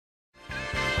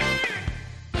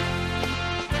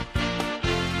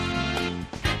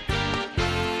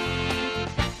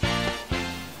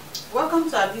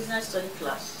Welcome to our business study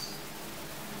class.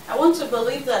 I want to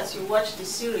believe that you watched the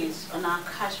series on our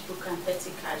cash book and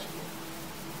petty cash book.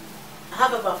 I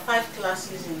have about 5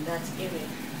 classes in that area.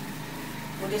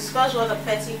 We'll discuss what a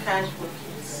petty cash book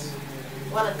is,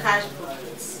 what a cash book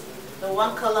is, the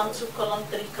 1 column, 2 column,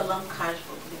 3 column cash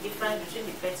book, the difference between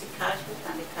the petty cash book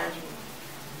and the cash book.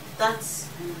 That's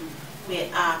where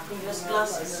our previous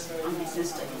classes on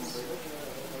business studies.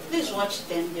 Please watch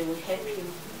them, they will help you.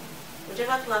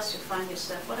 Whichever class you find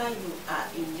yourself, whether you are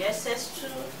in JSS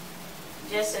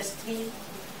 2, JSS 3,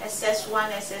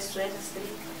 SS1, SS2,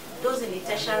 SS3, those in a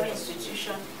tertiary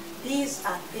institution, these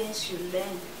are things you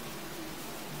learn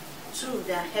too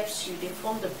that helps you. They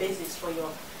form the basis for your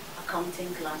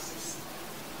accounting classes.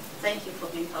 Thank you for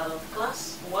being part of the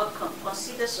class. Welcome.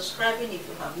 Consider subscribing if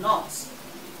you have not.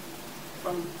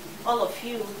 From all of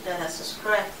you that are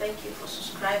subscribed, thank you for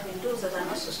subscribing. Those that are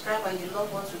not subscribed and you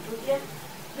love what we do here,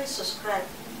 please subscribe.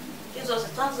 Give us a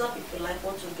thumbs up if you like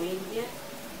what we're doing here.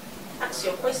 Ask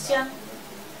your question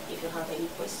if you have any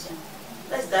question.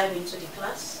 Let's dive into the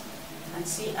class and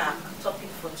see our topic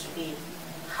for today.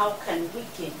 How can we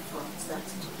gain from that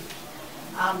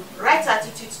topic? Right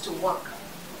attitude to work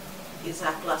is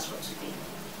our class for today.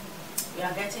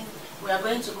 We are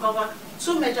going to cover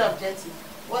 2 major objectives.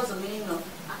 What's the meaning of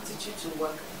attitude to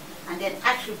work? And then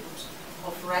attributes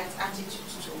of right attitude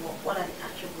to work. What are the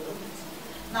attributes of it?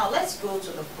 Now let's go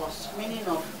to the first meaning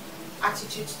of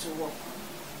attitude to work.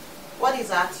 What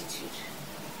is attitude?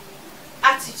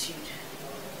 Attitude.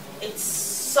 It's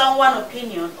someone's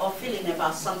opinion or feeling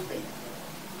about something.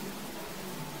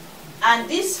 And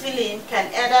this feeling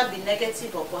can either be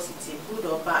negative or positive, good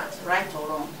or bad, right or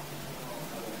wrong.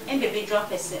 Individual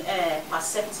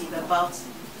perceptive about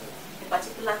a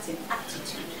particular thing,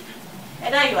 attitude.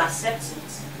 Either you accept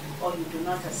it or you do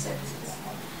not accept it.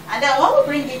 And then when we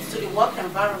bring it to the work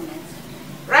environment,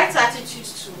 right attitude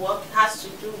to work has to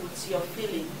do with your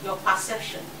feeling, your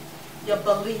perception, your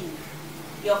belief,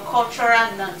 your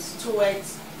cultural norms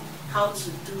towards how to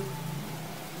do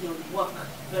your work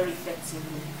very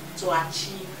effectively to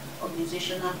achieve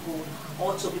organizational goal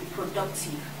or to be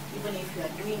productive, even if you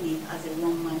are doing it as a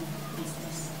one-man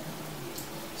business.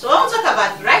 So when we talk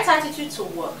about right attitude to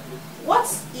work, what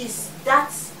is that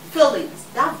feeling,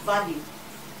 that value,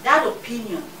 that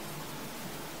opinion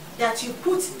that you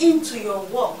put into your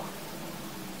work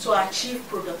to achieve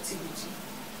productivity,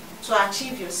 to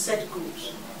achieve your set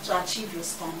goals, to achieve your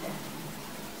standard?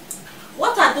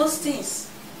 What are those things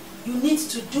you need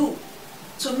to do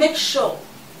to make sure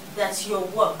that your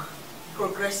work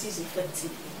progresses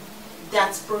effectively,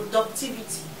 that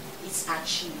productivity is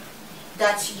achieved,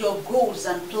 that your goals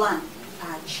and plan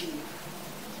are achieved?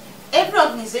 Every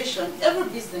organization, every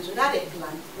business without a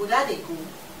plan, without a goal,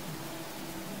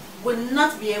 will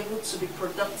not be able to be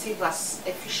productive as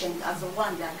efficient as the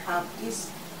one that have these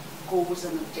goals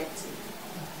and objectives.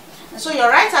 And so your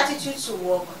right attitude to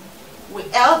work will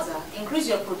either increase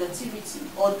your productivity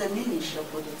or diminish your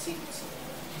productivity.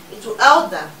 It will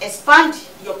either expand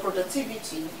your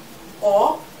productivity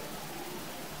or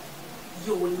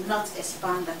you will not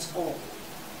expand at all.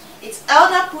 It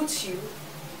either puts you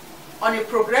on a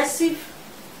progressive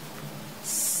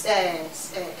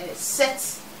set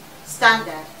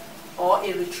standard or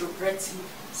a retrogressive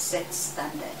set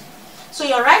standard. So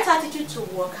your right attitude to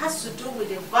work has to do with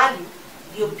the value,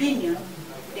 the opinion,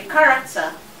 the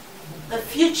character, the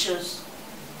futures,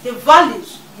 the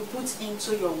values you put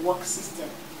into your work system.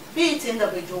 Be it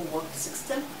individual work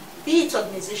system, be it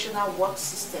organizational work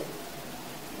system.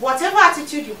 Whatever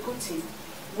attitude you put in,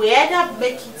 we either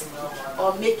make it big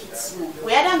or make it small.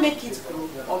 We either make it grow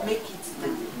or make it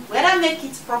down. We either make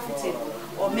it profitable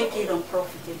or make it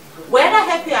unprofitable. We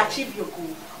either help you achieve your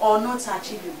goal or not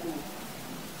achieve your goal.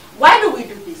 Why do we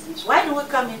do business? Why do we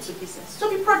come into business? To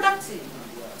be productive,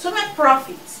 to make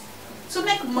profits, to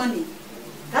make money.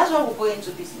 That's why we go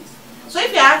into business. So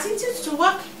if your attitude to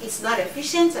work is not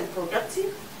efficient and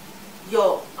productive,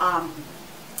 your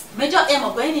major aim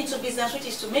of going into business, which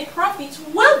is to make profit,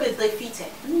 will be defeated.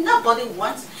 Nobody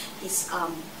wants his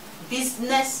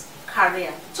business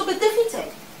career to be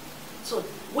defeated. So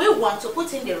we want to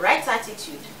put in the right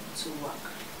attitude to work.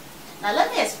 Now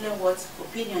let me explain what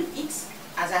opinion is.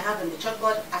 As I have in the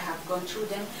chalkboard, I have gone through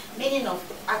them. Meaning of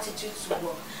attitude to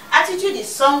work. Attitude is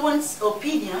someone's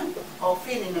opinion or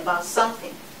feeling about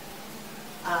something.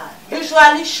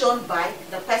 Usually shown by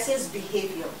the person's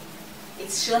behavior.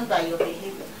 It's shown by your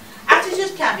behavior.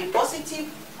 Attitude can be positive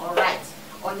or right,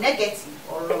 or negative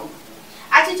or wrong.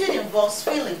 Attitude involves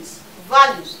feelings,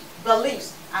 values,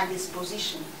 beliefs, and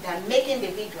disposition that make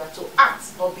individual to act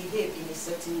or behave in a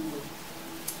certain way.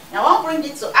 Now, I'll bring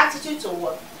it to attitude to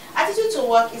work. Attitude to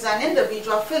work is an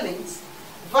individual feelings,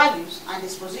 values, and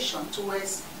disposition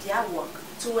towards their work,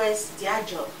 towards their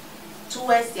job,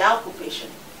 towards their occupation,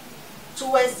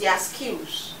 towards their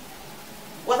skills.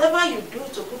 Whatever you do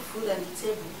to put food on the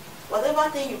table, whatever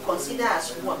thing you consider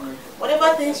as work,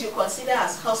 whatever things you consider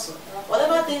as hustle,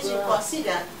 whatever things you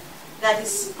consider that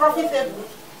is profitable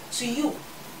to you,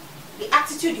 the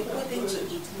attitude you put into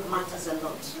it matters a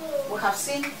lot. We have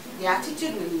seen the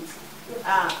attitude we need,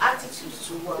 attitudes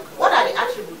to work. What are the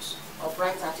attributes of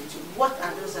right attitude? What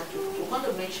are those attributes? We want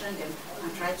to mention them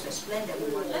and try to explain them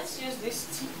more. Let's use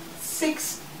these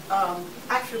 6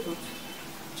 attributes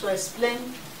to explain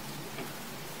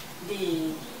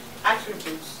the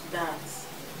attributes that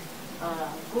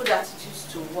good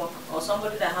attitudes to work, or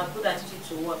somebody that have good attitude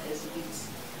to work exhibits.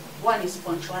 One is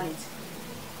punctuality,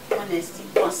 honesty,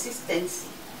 consistency,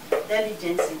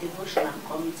 diligence, devotion, and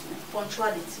commitment.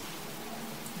 Punctuality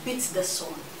beats the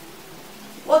sun.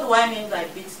 What do I mean by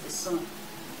beats the sun?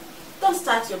 Don't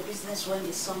start your business when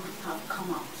the sun have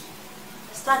come out.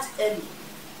 Start early.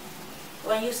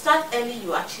 When you start early,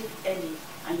 you achieve early,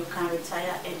 and you can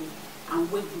retire early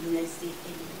and wake the next day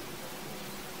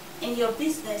early. In your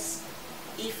business,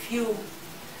 if you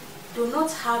do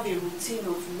not have a routine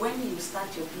of when you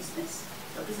start your business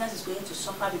is going to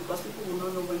suffer because people will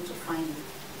not know when to find you.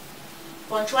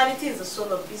 Punctuality is the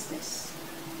soul of business.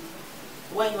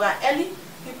 When you are early,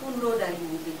 people know that you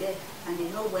will be there and they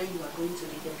know when you are going to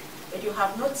be there. But you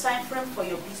have no time frame for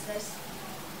your business,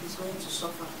 it's going to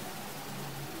suffer.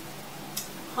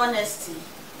 Honesty.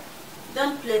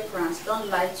 Don't play pranks, don't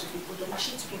lie to people, don't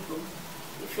cheat people.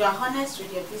 If you are honest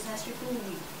with your business, people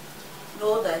will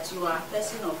know that you are a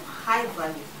person of high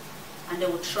value and they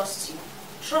will trust you.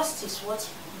 Trust is what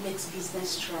makes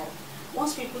business thrive.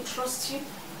 Once people trust you,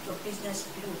 your business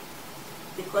bloom,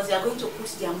 because they are going to put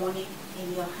their money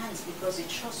in your hands because they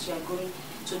trust you are going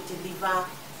to deliver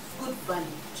good value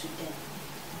to them.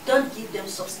 Don't give them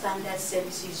substandard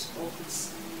services or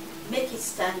goods. Make it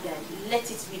standard. Let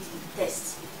it meet the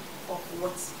test of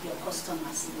what your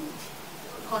customers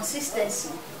need.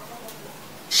 Consistency.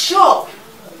 Show up.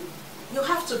 You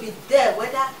have to be there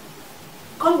whether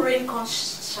come rain, come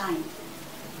shine.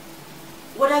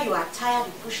 Whether you are tired,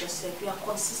 you push yourself, you are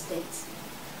consistent.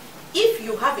 If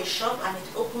you have a shop and it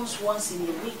opens once in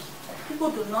a week, people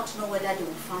do not know whether they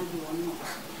will find you or not.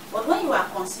 But when you are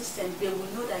consistent, they will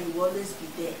know that you will always be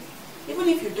there. Even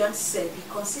if you don't sell, be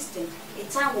consistent. A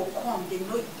time will come, they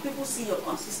know, people see your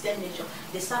consistent nature,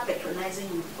 they start patronizing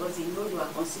you because they know you are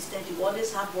consistent, you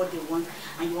always have what they want,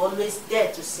 and you're always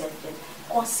there to serve them.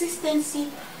 Consistency,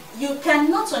 you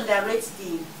cannot underrate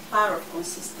the power of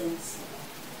consistency.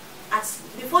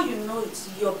 Before you know it,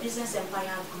 your business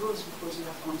empire grows because you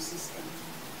are consistent.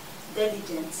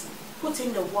 Diligence, put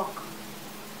in the work.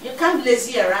 You can't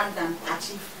lazy around and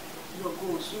achieve your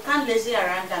goals. You can't lazy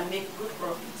around and make good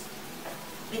profits.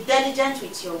 Be diligent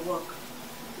with your work.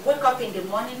 Wake up in the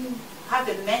morning, have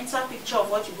a mental picture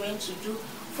of what you're going to do,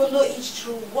 follow it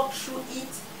through, walk through it,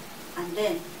 and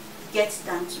then get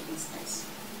down to business.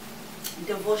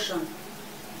 Devotion.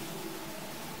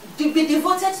 Be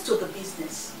devoted to the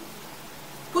business.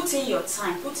 Put in your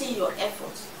time, put in your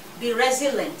effort. Be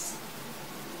resilient.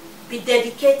 Be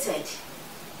dedicated.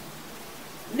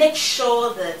 Make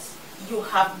sure that you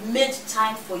have made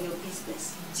time for your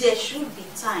business. There should be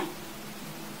time.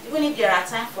 Even if there are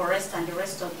time for rest and the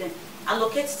rest of them,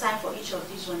 allocate time for each of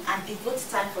these ones and devote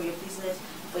time for your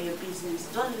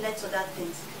business. Don't let other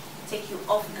things take you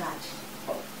off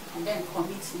guard. And then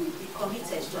be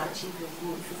committed to achieve your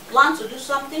goal. If you plan to do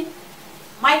something,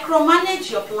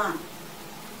 micromanage your plan.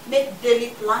 Make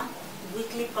daily plan,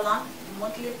 weekly plan,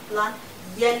 monthly plan,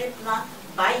 yearly plan,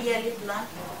 bi-yearly plan,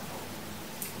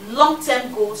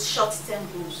 long-term goals, short-term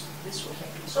goals. This will help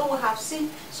you. So we have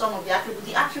seen some of the attributes.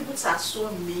 The attributes are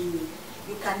so many.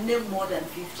 You can name more than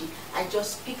 50. I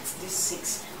just picked these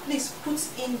 6. Please put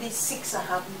in these 6 I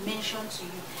have mentioned to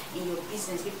you in your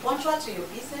business. Be punctual to your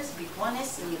business, be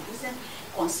honest in your business,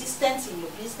 consistent in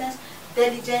your business,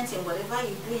 diligent in whatever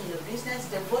you do in your business,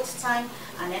 devote time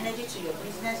and energy to your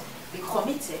business, be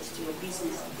committed to your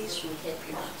business. This will help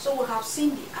you. So we have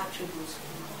seen the attributes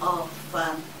of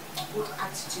good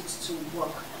attitude to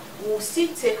work. We will still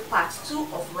take part 2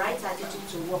 of right attitude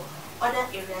to work, other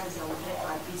areas that will help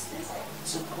our business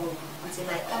to grow. Until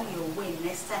I come your way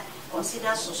next time,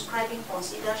 consider subscribing,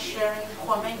 consider sharing,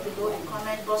 comment below the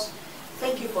comment box.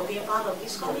 Thank you for being part of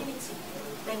this community.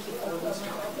 Thank you for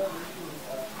listening.